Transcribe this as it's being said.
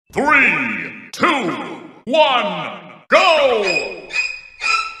3, 2, 1, go!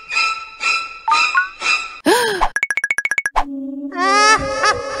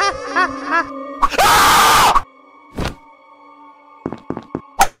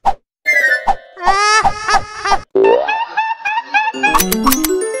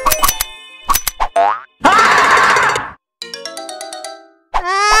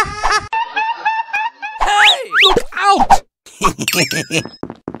 Hey! Look out!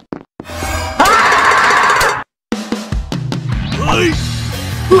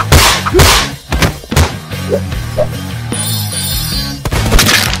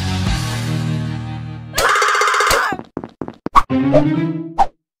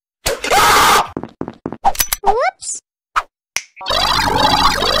 Whoops!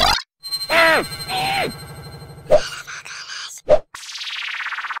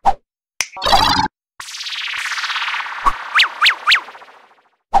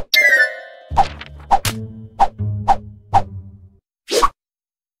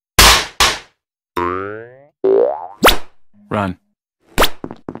 Run.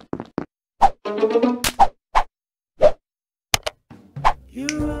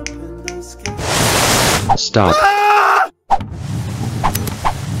 Stop.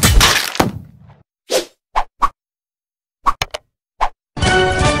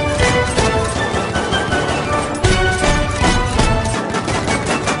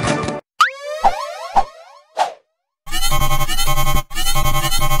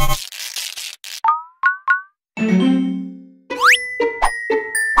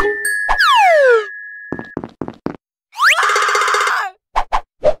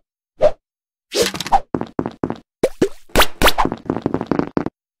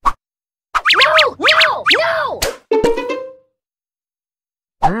 No!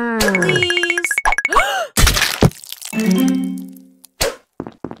 Please!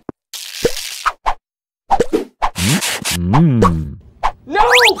 No!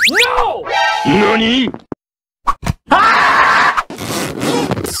 No! NANI?!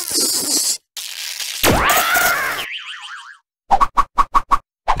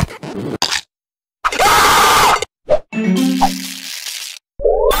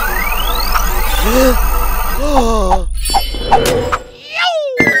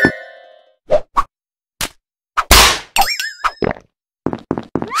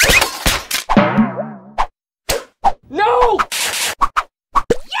 No!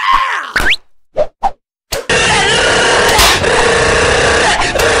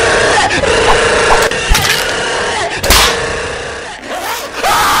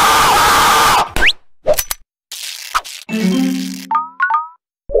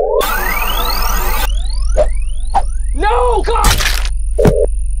 No! God!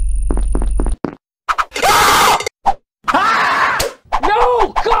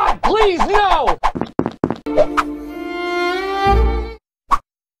 No! God, please, no!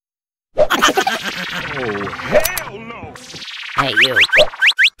 Oh, hell no! Hey, you!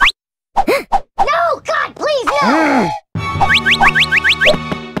 No! God, please, no!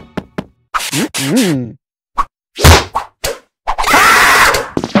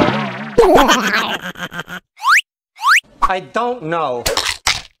 I don't know.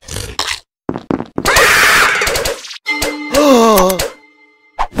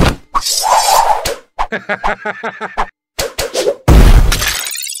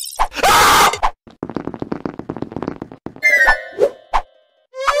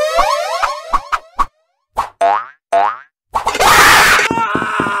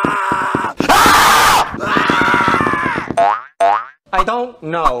 I don't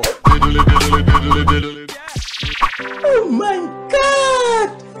know. Oh my God!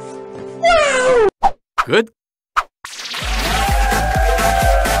 Wow! Good?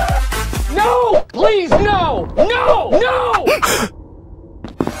 No! Please, no! No! No!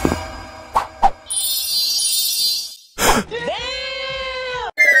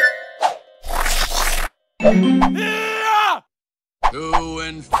 To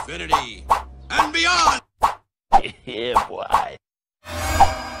infinity and beyond! Yeah, boy.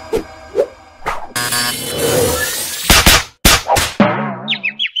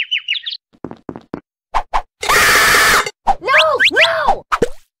 No! No!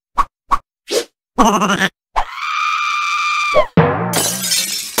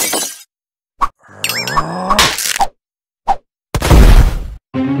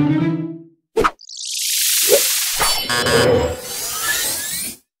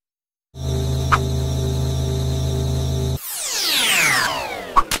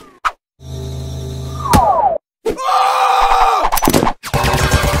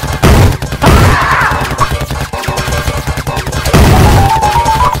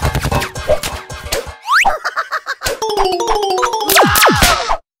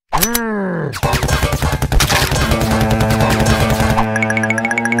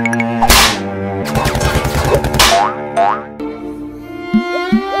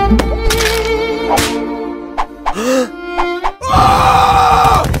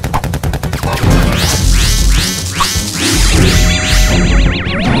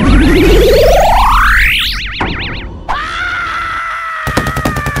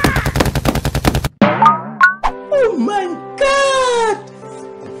 Oh my God!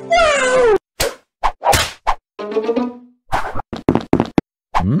 Wow!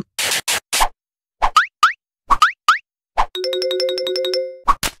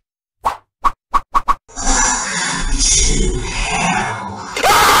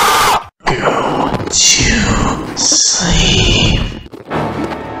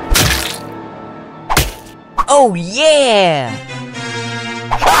 Oh yeah!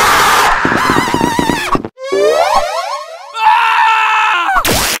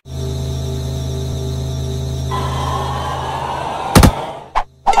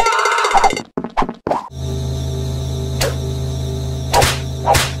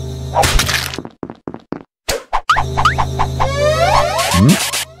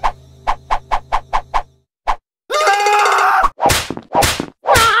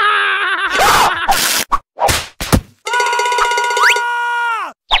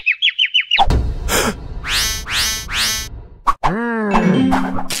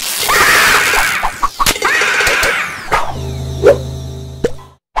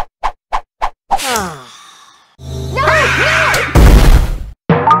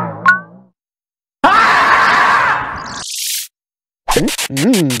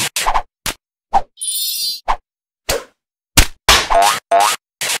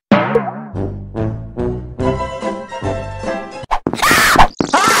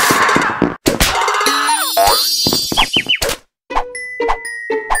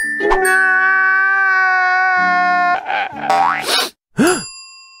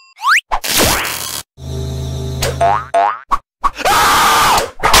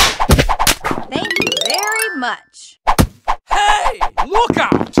 Thank you very much. Hey, look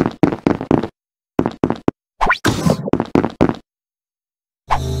out!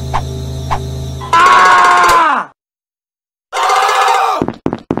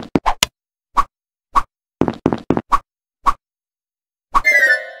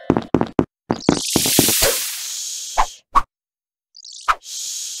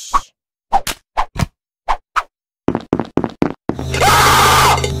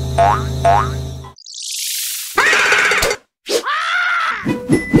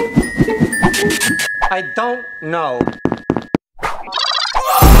 I don't know.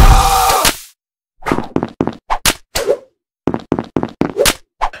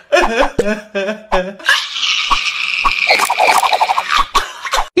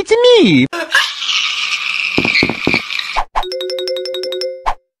 It's me!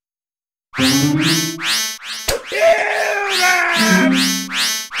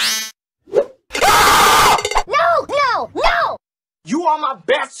 No, no, no! You are my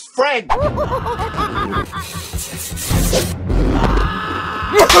best friend.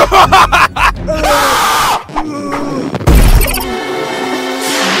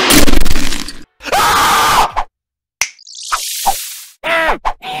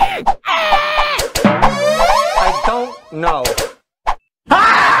 I don't know.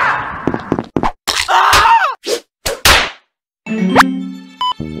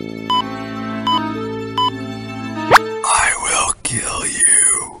 I will kill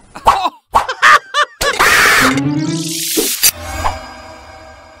you. Oh,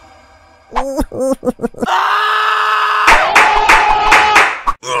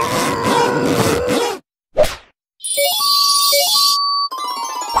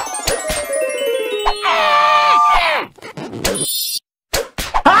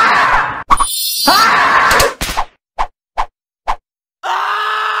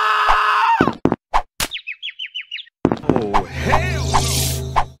 hell no!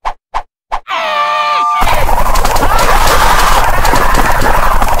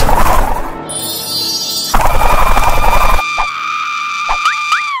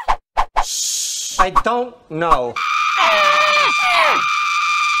 I don't know.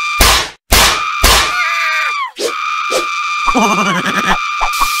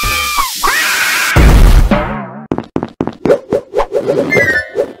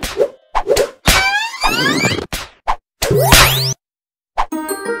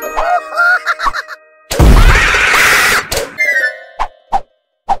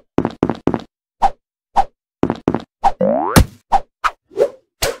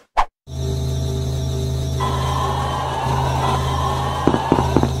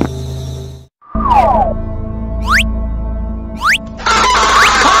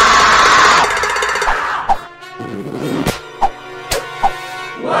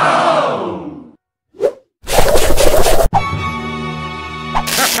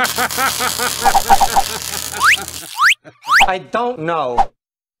 I don't know.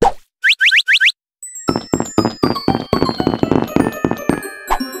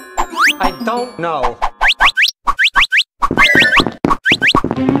 I don't know.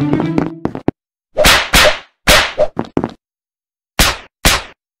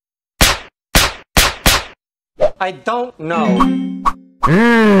 I don't know.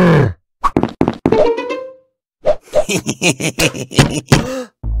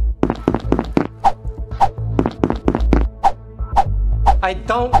 I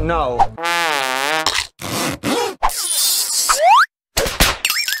don't know.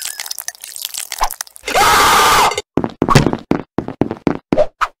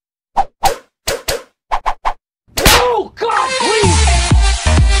 Oh, God, please!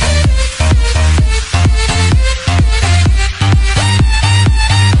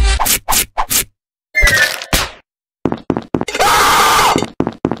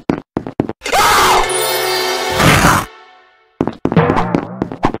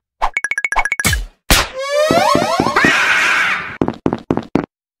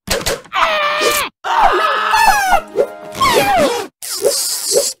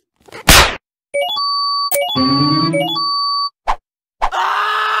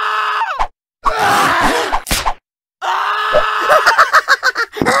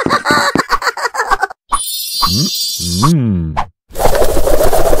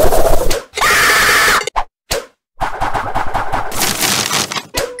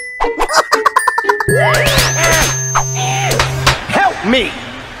 Help me!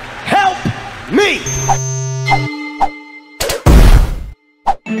 Help me!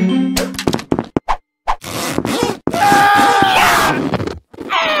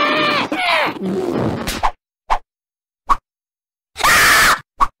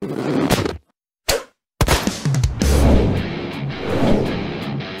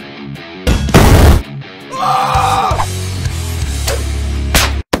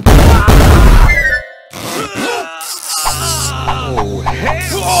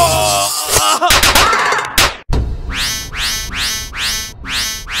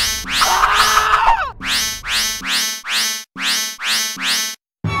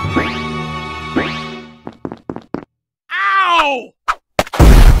 Ow!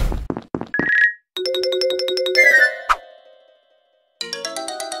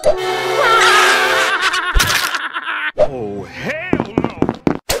 Oh, hell no!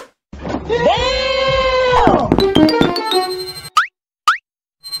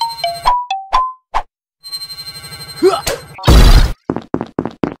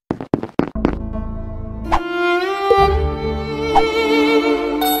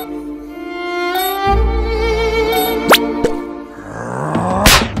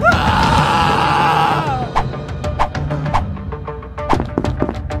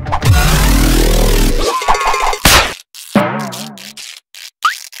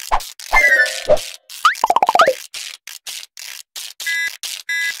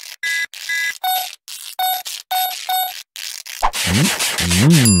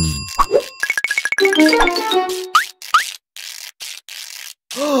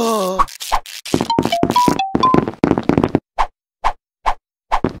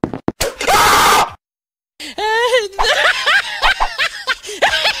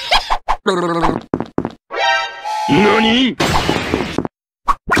 NANI?!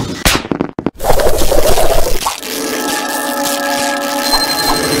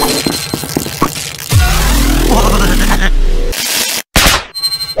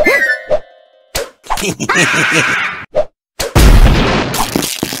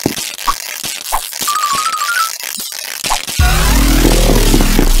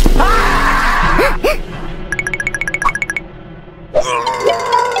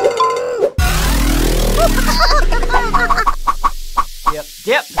 Dip,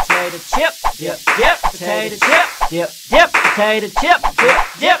 dip, potato chip. Dip, dip, potato chip. Dip, dip, potato chip. Dip,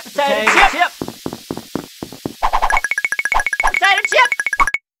 dip, potato chip. Potato chip.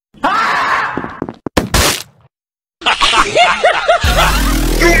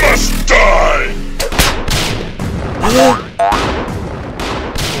 You must die!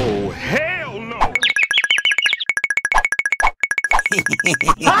 Oh, hell no!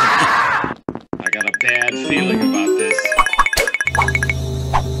 I got a bad feeling about this.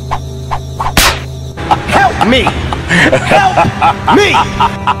 Help me! Help me!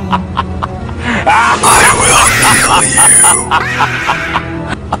 I will kill you!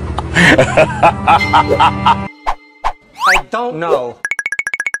 I don't know.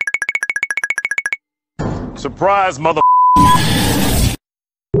 Surprise, mother.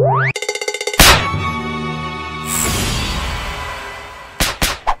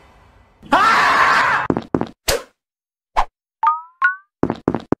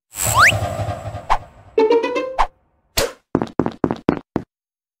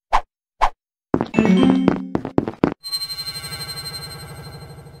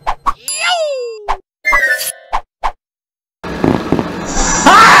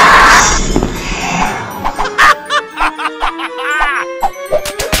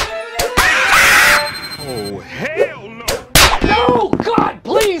 Oh, hell no! No! God,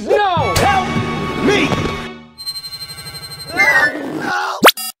 please, no! Help me!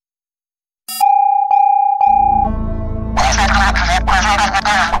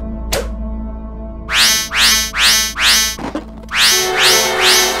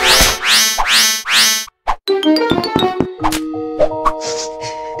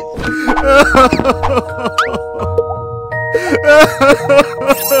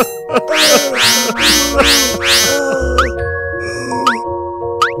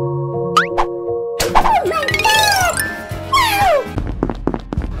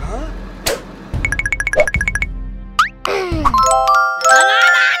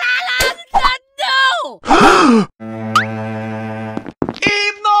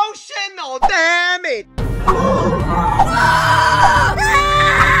 Emotional, damn it!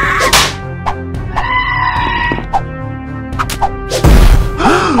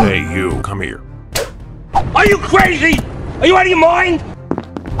 Hey, you, come here. Are you crazy? Are you out of your mind?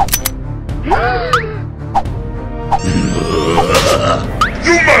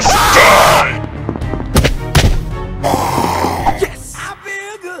 You must die! Yes! I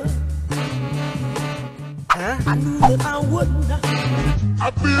feel good. Huh? I knew that I wouldn't.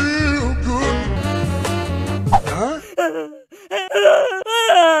 I feel good. Huh?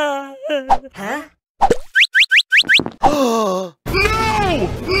 Huh? No! No!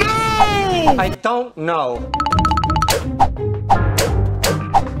 I don't know.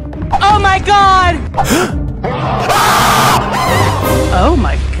 Oh my god! Oh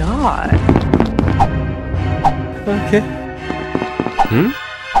my god. Okay. Hmm?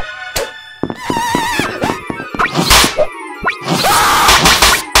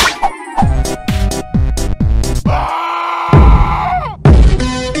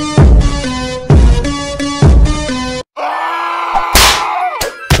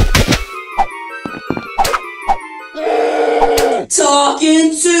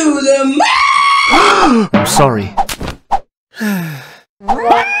 Talking to the man! I'm sorry.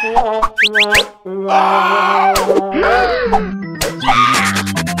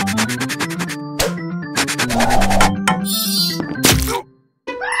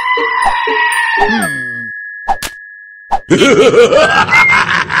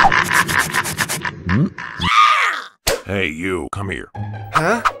 Hey, you, come here.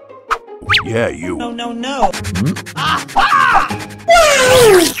 Huh? Yeah, you. No, no, no.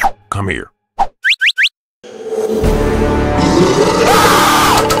 Come here.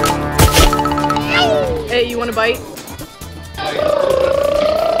 Hey, you want a bite?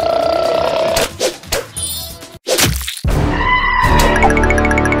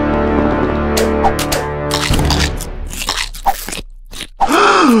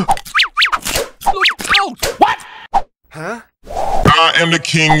 Look out! What? Huh? I am the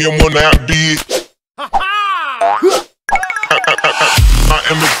king and will not be.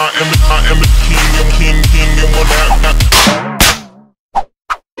 I am the king and will not.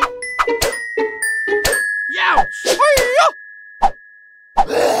 Youch!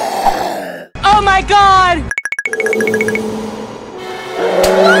 Oh my god!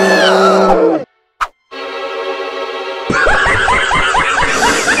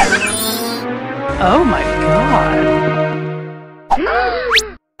 Oh my god.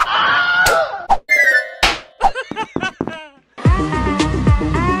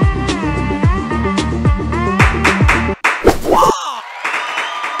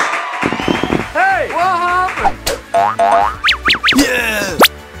 Hey! What happened? Yeah!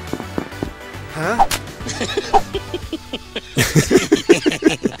 Huh?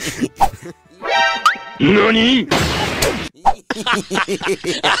 NANI?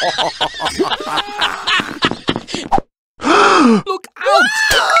 Look out!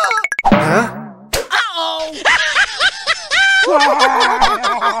 Huh?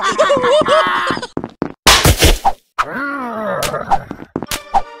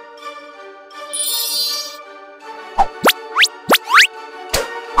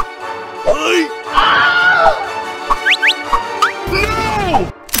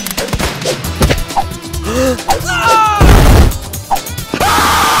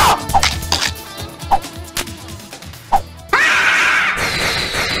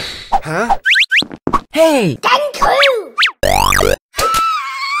 Huh? Hey!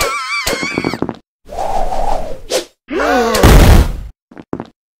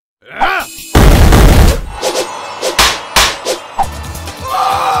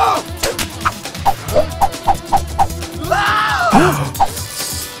 You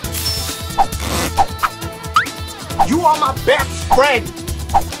are my best friend.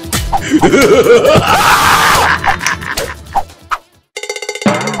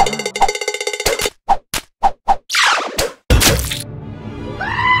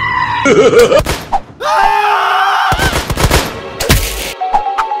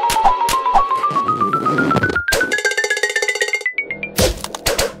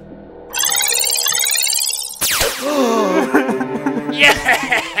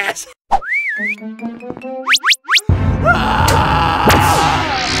 Yes!